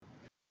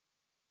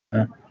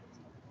Uh,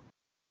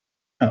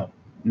 oh,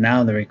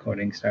 now the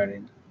recording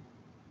started.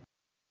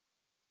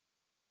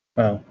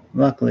 Well,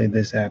 luckily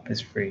this app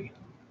is free.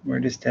 We're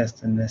just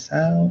testing this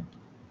out.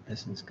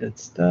 This is good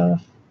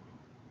stuff.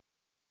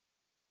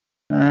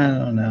 I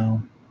don't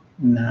know.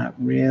 Not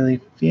really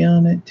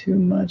feeling it too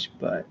much,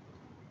 but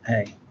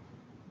hey,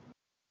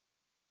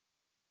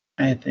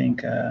 I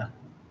think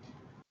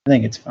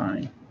it's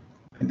fine.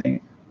 I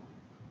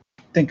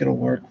think it'll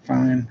work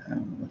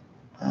fine.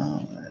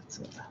 Oh,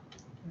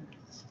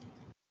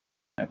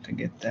 I have to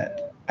get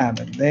that out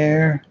of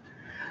there.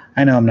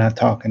 I know I'm not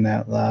talking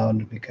that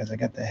loud because I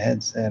got the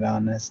headset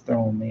on that's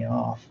throwing me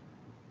off,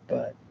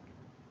 but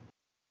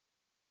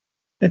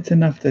it's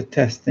enough to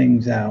test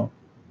things out.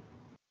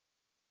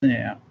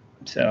 Yeah.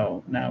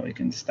 So now we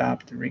can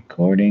stop the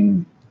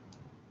recording.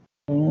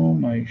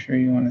 Boom. Are you sure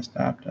you want to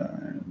stop?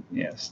 Yes.